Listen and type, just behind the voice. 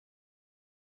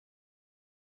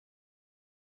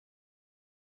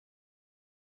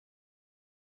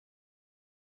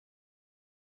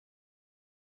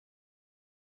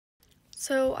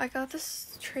So I got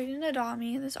this trade in Adopt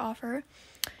Me, this offer,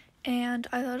 and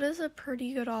I thought it was a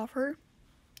pretty good offer.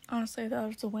 Honestly, that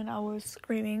was the win I was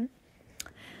screaming.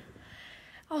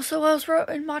 Also, I was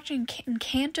watching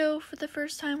Encanto for the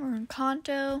first time, or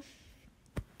Encanto.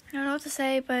 I don't know what to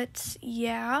say, but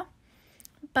yeah.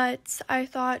 But I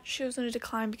thought she was going to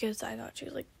decline because I thought she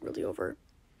was, really over.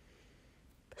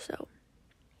 So,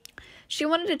 she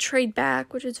wanted to trade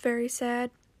back, which is very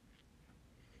sad.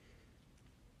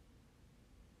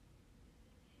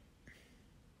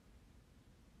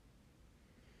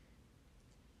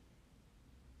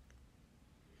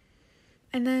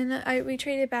 And then we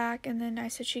traded back, and then I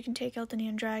said she can take out the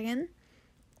Neon Dragon.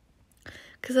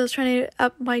 Because I was trying to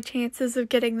up my chances of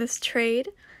getting this trade.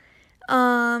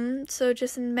 So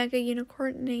just a Mega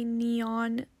Unicorn and a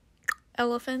Neon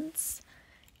Elephants.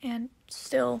 And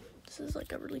still, this is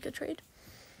a really good trade.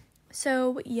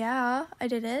 So yeah, I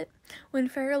did it. Win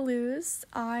fair or lose,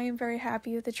 I am very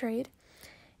happy with the trade.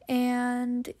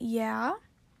 And yeah.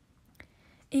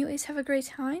 Anyways, have a great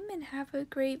time and have a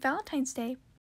great Valentine's Day.